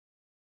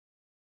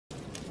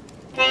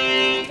Got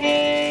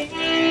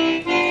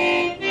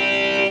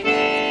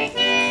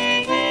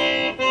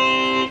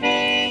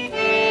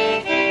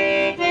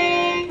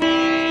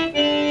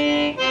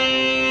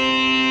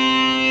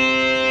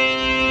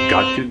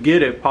to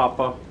get it,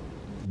 Papa.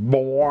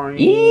 Boy.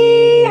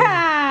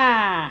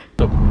 Yeehaw!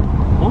 A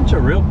bunch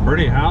of real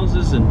pretty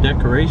houses and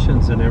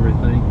decorations and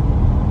everything.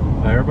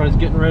 Everybody's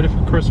getting ready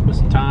for Christmas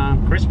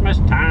time. Christmas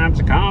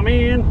time's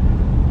coming.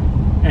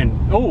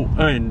 And oh,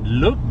 and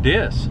look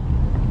this.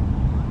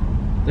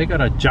 They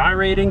got a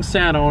gyrating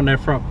Santa on their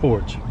front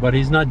porch, but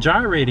he's not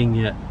gyrating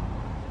yet.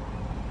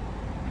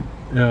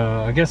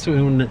 I guess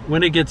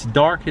when it gets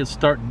dark, he'll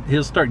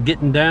start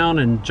getting down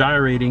and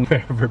gyrating for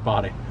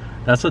everybody.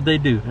 That's what they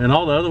do. And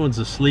all the other ones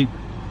asleep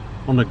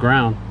on the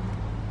ground.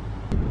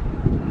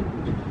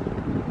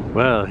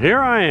 Well,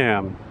 here I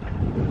am.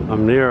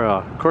 I'm near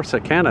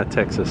Corsicana,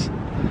 Texas.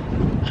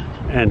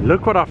 And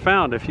look what I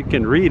found, if you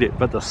can read it,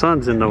 but the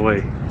sun's in the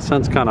way. The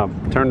sun's kind of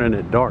turning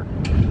it dark.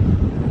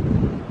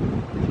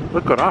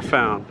 Look what I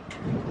found.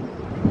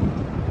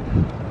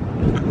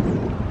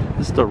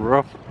 It's the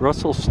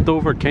Russell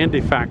Stover Candy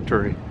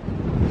Factory.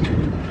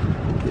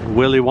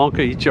 Willy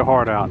Wonka, eat your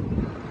heart out.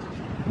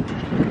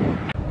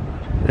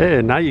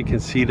 Hey, now you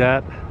can see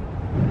that.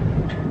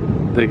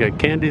 They got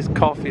candies,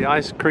 coffee,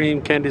 ice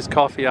cream, candies,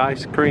 coffee,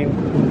 ice cream,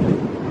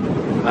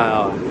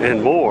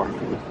 and more.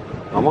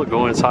 I'm gonna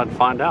go inside and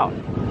find out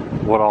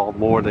what all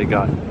more they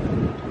got.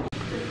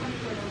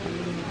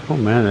 Oh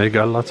man, they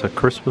got lots of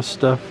Christmas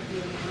stuff.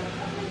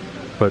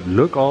 But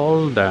look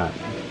all that.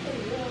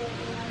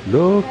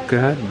 Look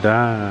at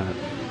that.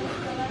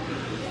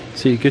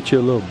 So you get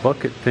your little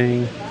bucket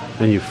thing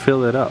and you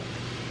fill it up.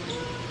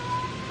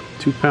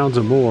 2 pounds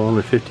or more,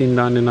 only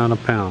 $15.99 a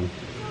pound.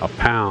 A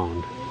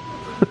pound.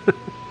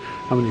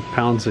 How many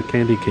pounds of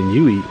candy can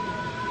you eat?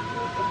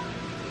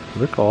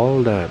 Look at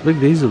all that. Look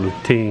at these little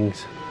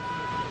things.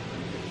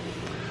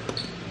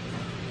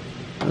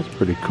 That's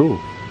pretty cool.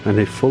 And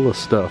they're full of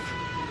stuff.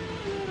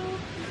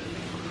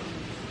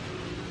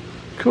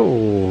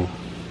 Cool.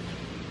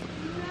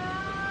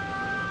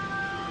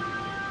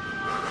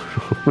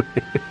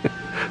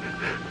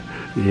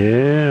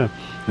 Yeah.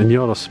 And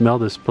you ought to smell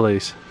this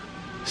place.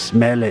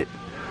 Smell it.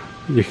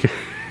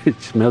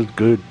 It smells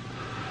good.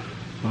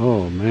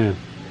 Oh man.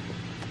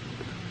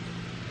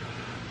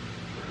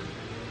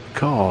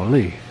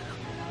 Golly.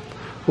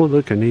 Oh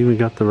look, and even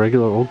got the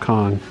regular old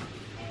con.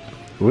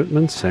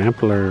 Whitman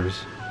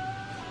samplers.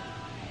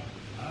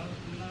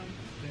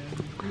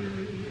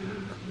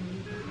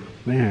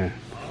 Man.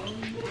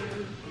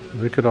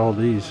 Look at all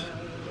these.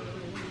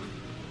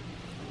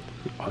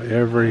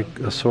 Every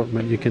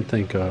assortment you can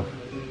think of.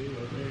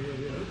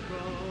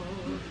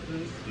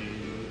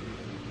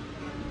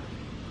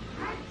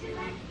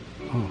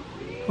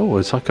 Oh,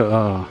 it's like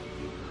a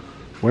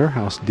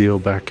warehouse deal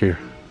back here.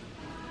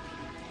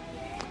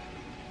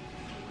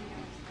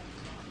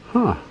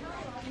 Huh.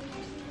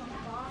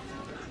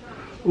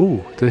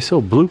 Ooh, they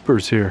sell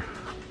bloopers here.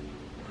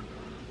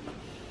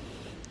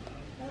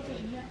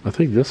 I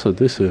think that's what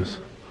this is.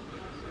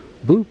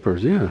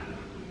 Bloopers, yeah.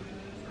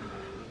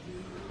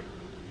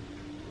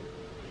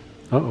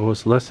 Uh-oh,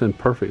 it's less than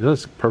perfect.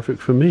 That's perfect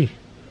for me.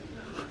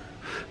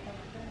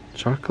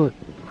 Chocolate,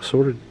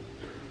 assorted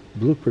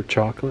blooper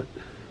chocolate.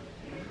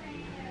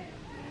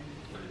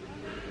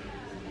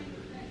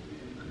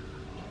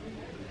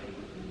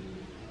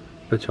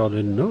 Bet y'all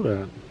didn't know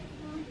that.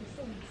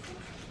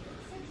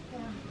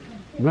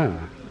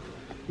 Man,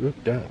 look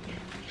at that.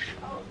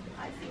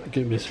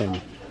 Give me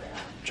some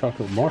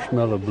chocolate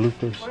marshmallow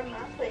bloopers.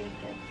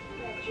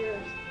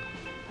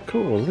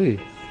 Cool, Lee.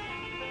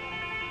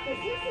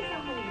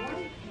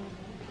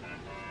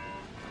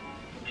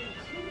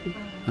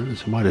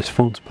 Somebody's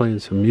phone's playing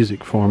some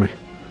music for me.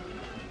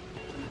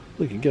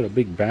 Look, you get a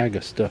big bag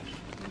of stuff.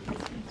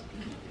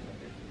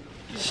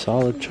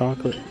 Solid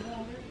chocolate.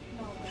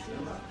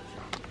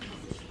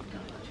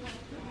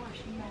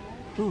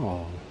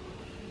 Oh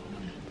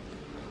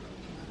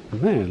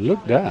man, look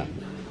at that.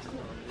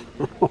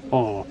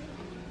 Oh,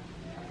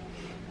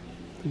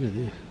 look at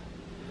this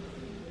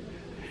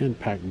hand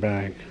packed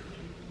bag.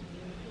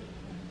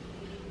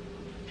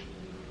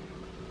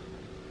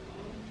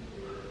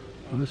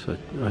 Oh,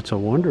 that's a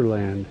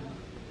wonderland.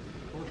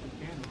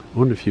 I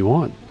wonder if you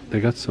want. They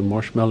got some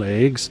marshmallow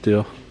eggs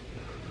still.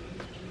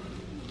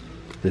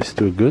 They're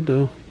still good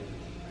though.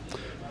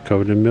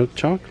 Covered in milk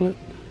chocolate.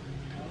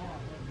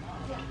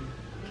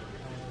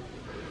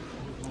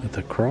 With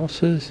the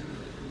crosses.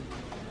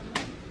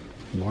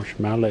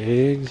 Marshmallow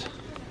eggs.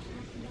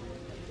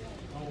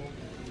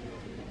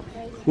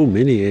 Ooh,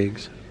 mini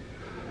eggs.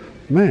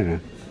 Man,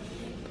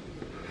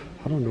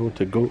 I don't know what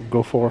to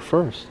go for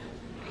first.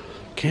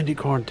 Candy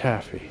corn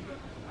taffy.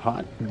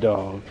 Hot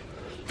dog.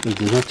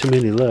 There's not too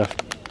many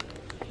left.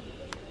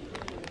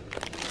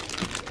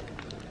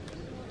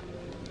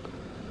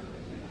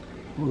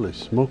 Holy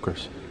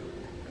smokers.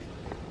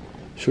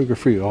 Sugar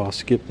free. Oh, I'll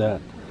skip that.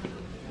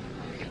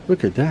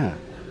 Look at that.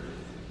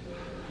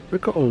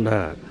 Look at all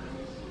that.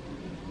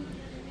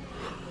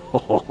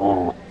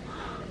 Oh.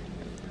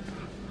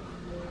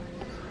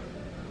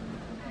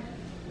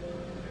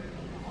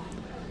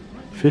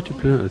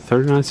 50%,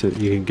 39 cents.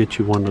 You can get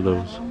you one of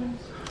those.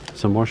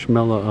 Some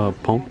marshmallow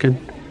pumpkin.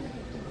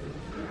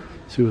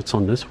 See what's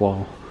on this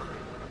wall.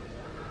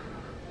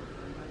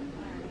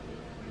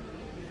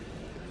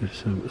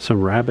 There's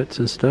some rabbits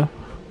and stuff.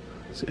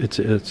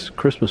 It's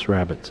Christmas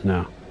rabbits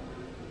now.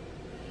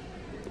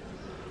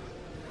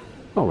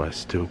 Oh, that's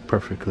still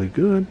perfectly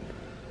good.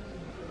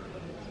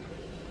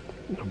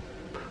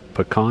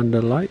 Pecan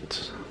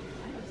Delights.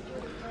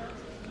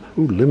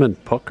 Ooh, lemon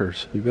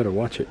puckers. You better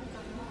watch it.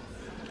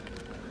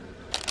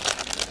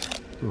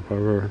 I don't know if I've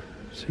ever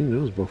seen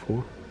those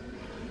before.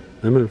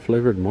 Lemon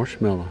flavored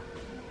marshmallow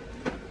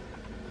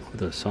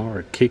with a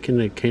sour kick in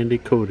the candy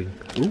coating.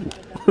 Ooh.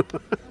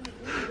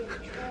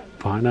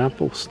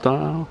 Pineapple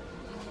style.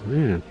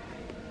 Man.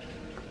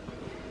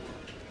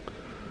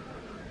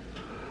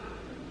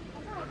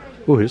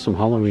 Oh, here's some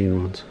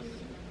Halloween ones.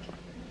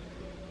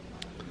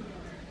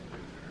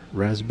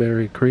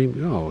 Raspberry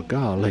cream. Oh,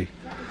 golly.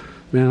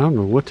 Man, I don't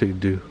know what to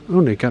do.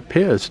 Oh, they got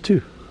pears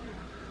too.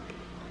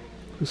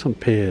 There's some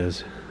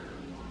pears.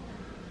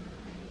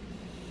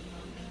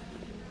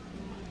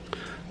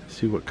 Let's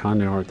see what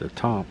kind they are at the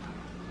top.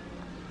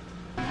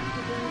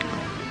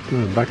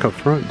 Back up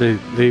front, they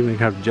even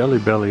have Jelly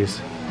Bellies.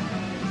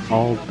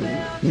 All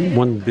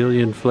 1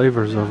 billion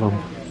flavors of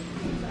them.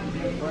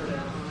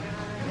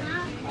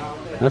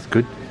 That's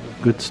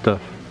good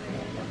stuff.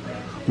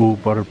 Ooh,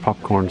 butter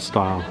popcorn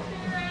style.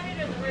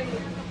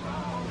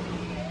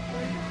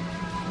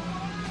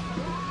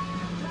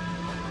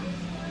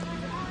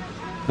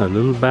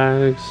 Little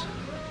bags.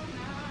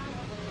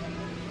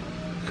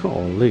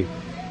 Golly.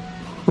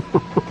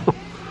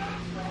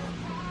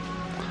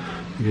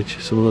 Get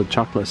you some little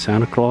chocolate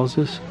Santa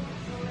Clauses.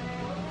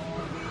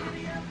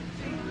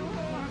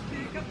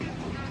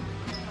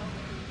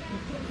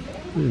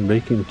 And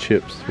baking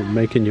chips for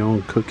making your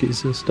own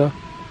cookies and stuff.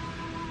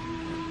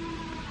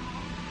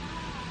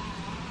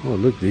 Oh,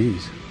 look at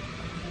these.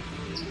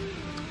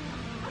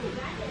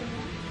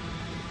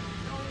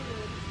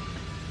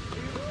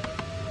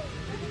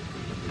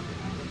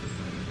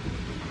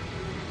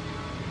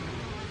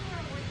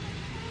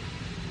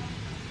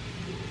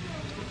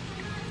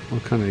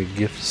 What kind of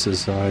gifts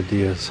is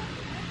ideas?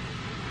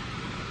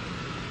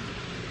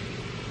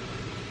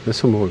 There's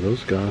some more of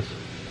those guys.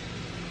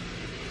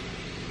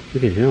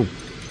 Look at him.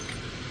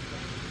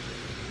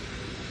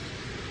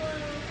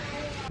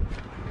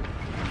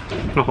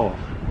 Oh,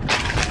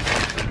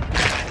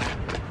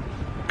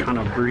 kind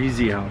of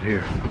breezy out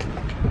here,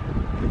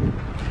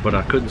 but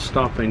I couldn't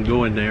stop and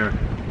go in there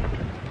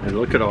and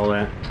look at all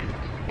that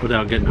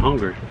without getting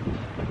hungry.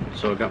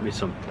 So I got me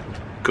some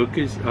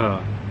cookies.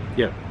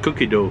 Yeah,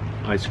 cookie dough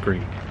ice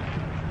cream.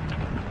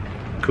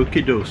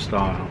 Cookie dough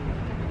style.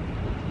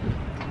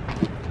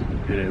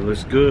 And it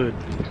looks good.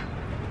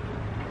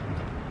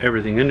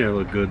 Everything in there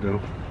looked good though.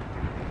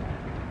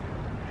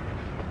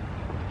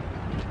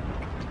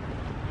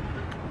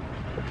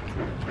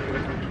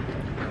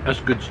 That's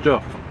good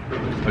stuff.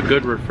 A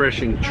good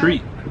refreshing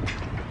treat.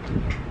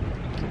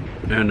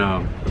 And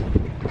I'm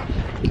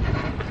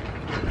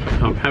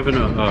having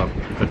a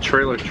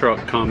trailer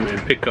truck come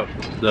and pick up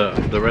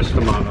the rest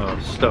of my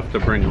stuff to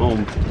bring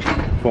home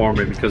for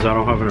me because I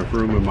don't have enough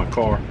room in my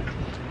car.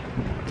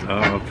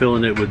 I'm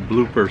filling it with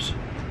Bloopers.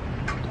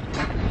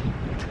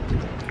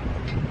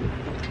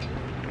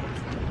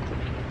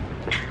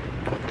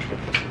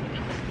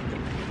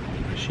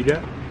 See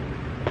that?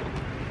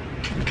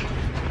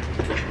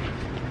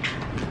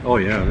 Oh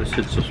yeah, this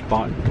hits the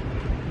spot.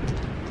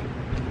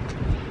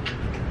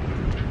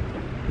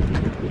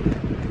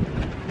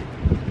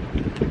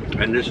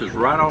 And this is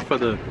right off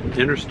of the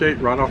interstate,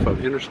 right off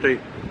of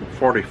Interstate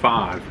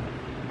 45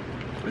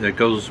 that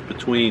goes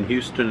between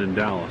Houston and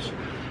Dallas,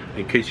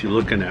 in case you're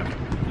looking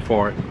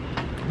for it.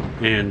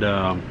 And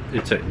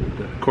it's at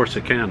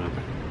Corsicana.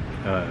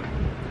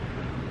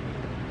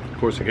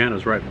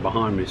 Corsicana's right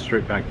behind me,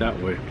 straight back that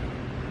way.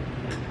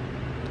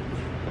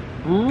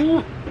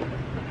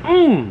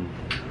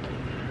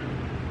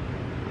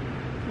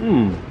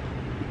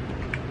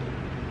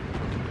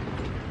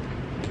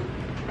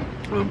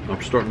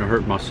 I'm starting to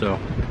hurt myself.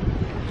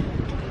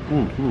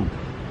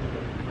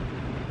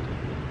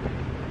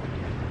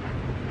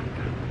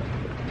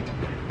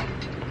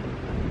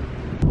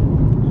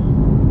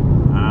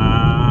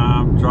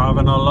 I'm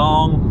driving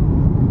along,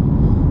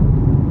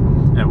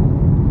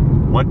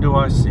 and what do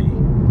I see?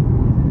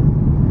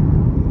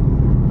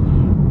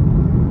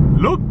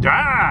 Look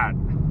that!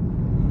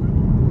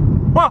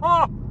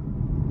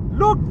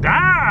 Look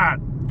that!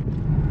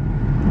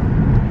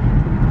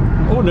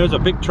 Oh, and there's a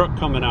big truck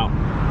coming out.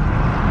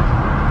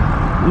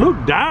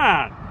 Look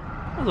that!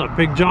 That's a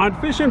big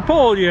giant fishing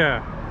pole,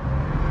 yeah.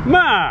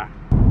 Ma!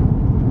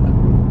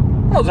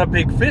 That was a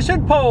big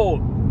fishing pole.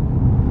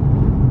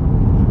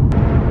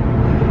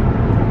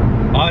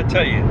 I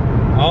tell you,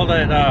 all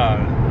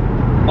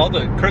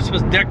the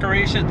Christmas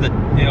decorations,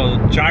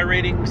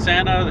 gyrating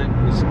Santa that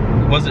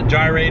wasn't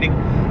gyrating,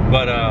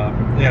 but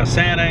yeah,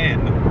 Santa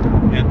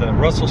and the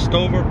Russell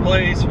Stover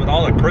place with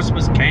all the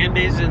Christmas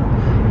candies and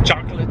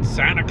chocolate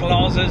Santa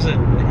Clauses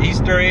and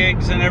Easter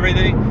eggs and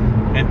everything.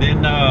 and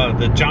then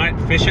the giant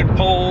fishing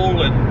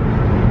pole, and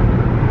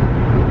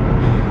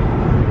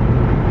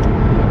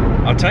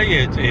I'll tell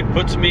you, it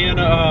puts me in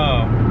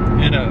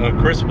a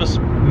Christmas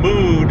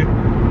mood.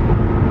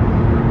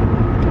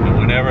 And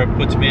whenever it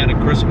puts me in a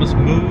Christmas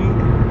mood,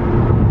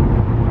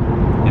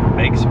 it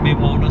makes me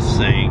want to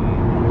sing.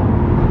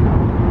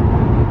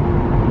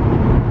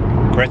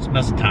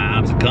 Christmas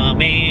times are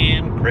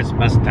coming,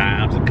 Christmas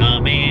times are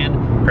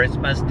coming,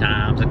 Christmas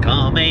times are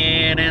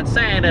coming, and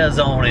Santa's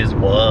on his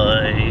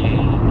way.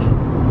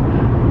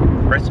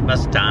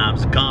 Christmas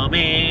times are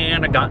coming,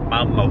 I got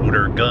my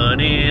motor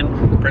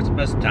gunning.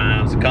 Christmas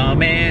times are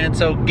coming,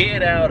 so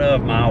get out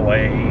of my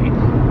way.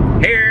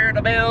 Hear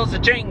the bells a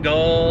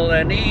jingle,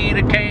 and eat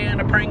a can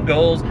of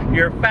Pringles.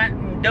 You're fat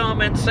and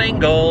dumb and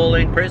single,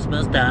 and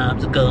Christmas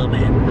times are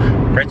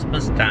coming.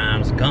 Christmas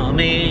times are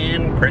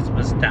coming,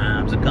 Christmas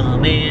times are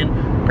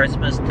coming,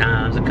 Christmas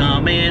times are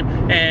coming,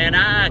 and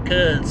I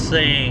could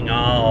sing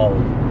all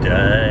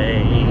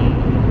day.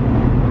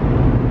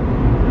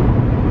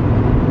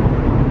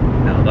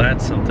 Now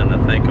that's something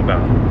to think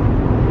about.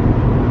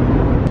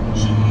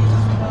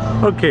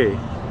 Okay,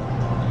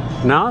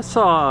 now I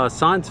saw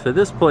signs for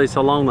this place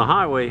along the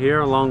highway here,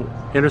 along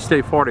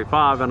Interstate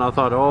 45, and I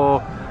thought,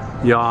 oh,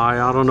 yeah,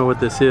 I don't know what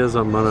this is.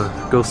 I'm gonna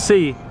go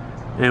see.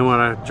 And when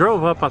I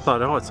drove up, I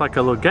thought, oh, it's like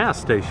a little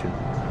gas station.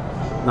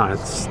 No, I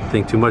didn't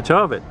think too much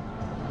of it.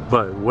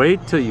 But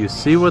wait till you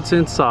see what's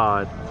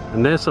inside.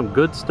 And there's some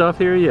good stuff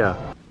here, yeah.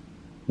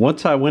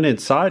 Once I went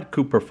inside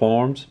Cooper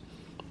Farms,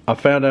 I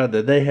found out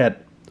that they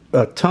had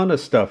a ton of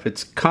stuff.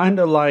 It's kind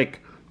of like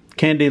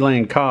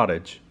Candyland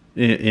Cottage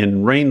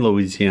in Rain,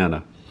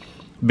 Louisiana,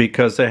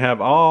 because they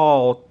have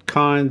all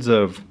kinds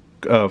of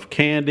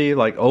candy,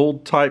 like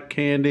old type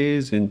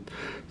candies and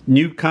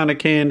new kind of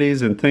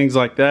candies and things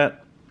like that.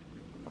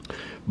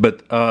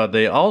 But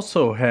they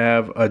also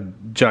have a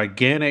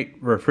gigantic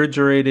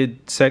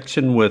refrigerated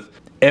section with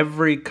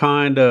every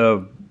kind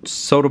of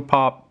soda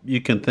pop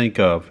you can think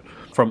of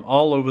from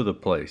all over the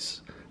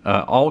place.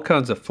 All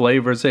kinds of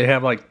flavors. They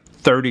have like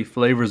 30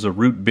 flavors of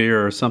root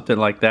beer or something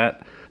like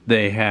that.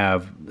 They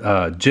have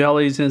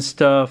jellies and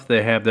stuff.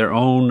 They have their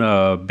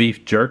own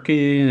beef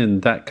jerky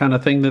and that kind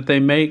of thing that they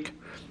make.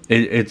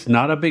 It's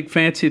not a big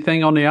fancy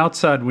thing on the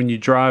outside when you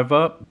drive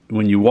up.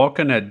 When you walk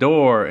in that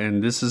door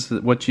and this is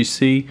what you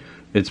see,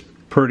 it's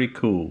pretty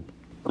cool.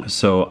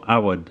 So I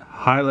would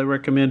highly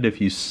recommend,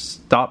 if you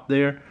stop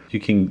there, you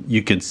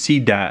can see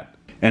that.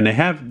 And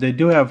they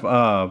do have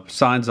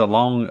signs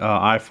along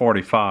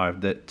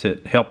I-45 that to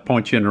help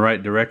point you in the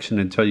right direction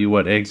and tell you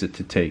what exit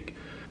to take.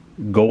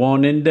 Go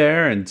on in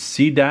there and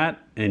see that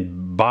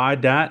and buy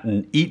that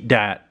and eat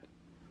that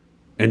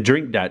and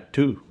drink that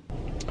too.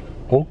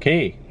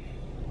 Okay.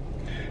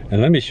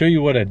 And let me show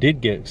you what I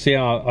did get. See,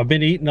 I've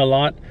been eating a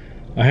lot.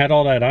 I had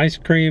all that ice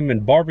cream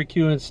and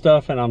barbecue and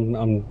stuff, and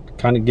I'm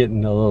kind of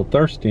getting a little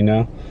thirsty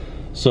now.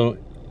 So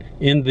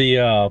in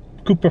the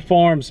Cooper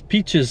Farms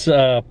Peaches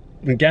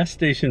gas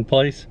station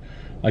place,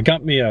 I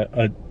got me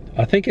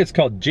I think it's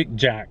called Jig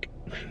Jack.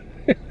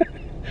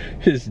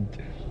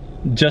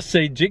 Just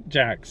say Jig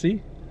Jack,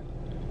 see?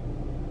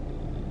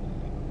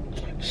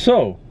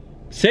 So,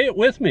 say it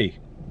with me.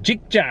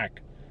 Jig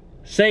Jack.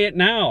 Say it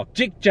now.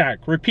 Jig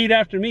Jack. Repeat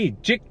after me.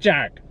 Jig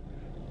Jack.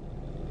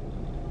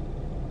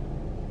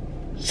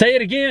 Say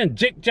it again.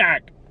 Jig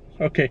Jack.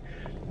 Okay.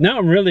 Now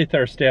I'm really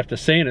thirsty after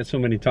saying it so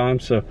many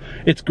times. So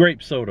it's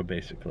grape soda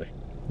basically.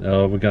 We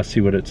gotta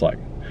see what it's like.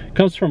 It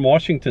comes from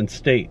Washington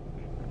State.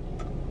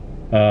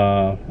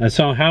 And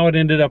so how it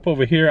ended up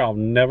over here, I'll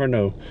never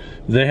know.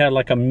 They had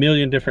like a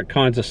million different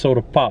kinds of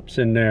soda pops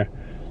in there,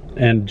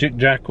 and Jig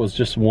Jack was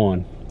just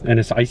one. And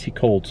it's icy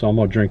cold, so I'm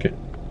gonna drink it.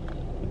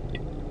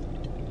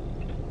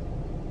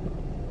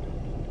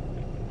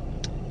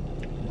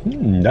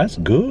 That's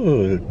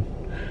good.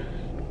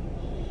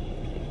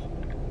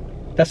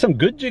 That's some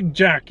good Jig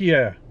Jack,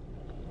 yeah.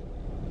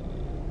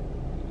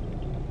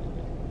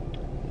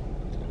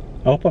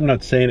 I hope I'm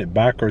not saying it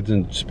backwards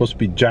and it's supposed to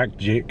be Jack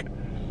Jig.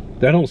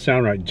 That don't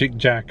sound right. Jig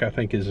Jack, I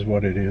think, is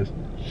what it is.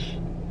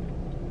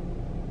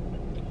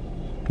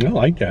 I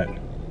like that.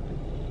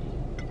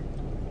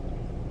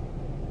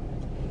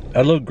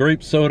 A little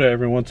grape soda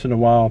every once in a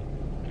while.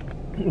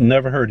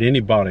 Never hurt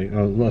anybody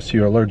unless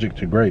you're allergic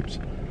to grapes.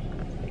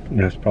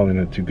 That's probably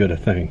not too good a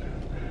thing.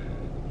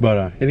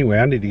 But anyway,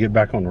 I need to get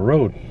back on the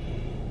road.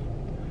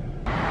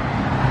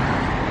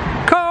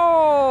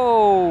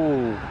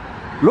 Cool!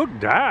 Look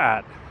at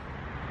that!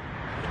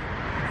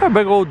 A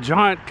big old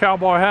giant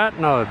cowboy hat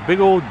and a big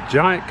old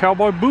giant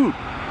cowboy boot.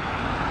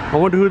 I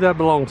wonder who that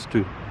belongs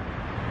to.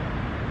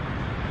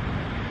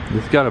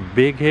 It's got a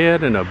big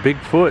head and a big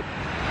foot.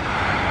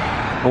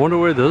 I wonder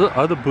where the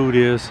other boot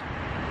is.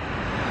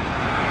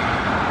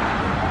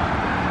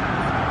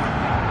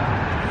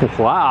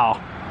 Wow.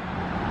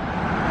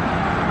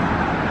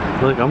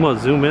 Look, I'm gonna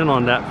zoom in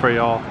on that for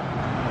y'all.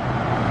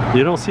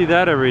 You don't see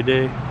that every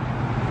day.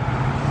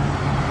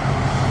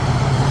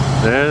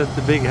 There's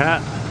the big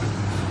hat.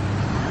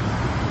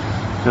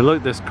 And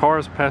look, this car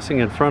is passing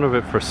in front of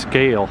it for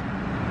scale,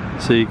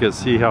 so you can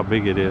see how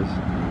big it is.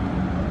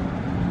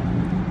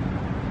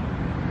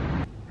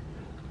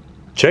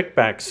 Check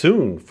back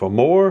soon for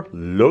more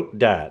Look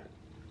Dat.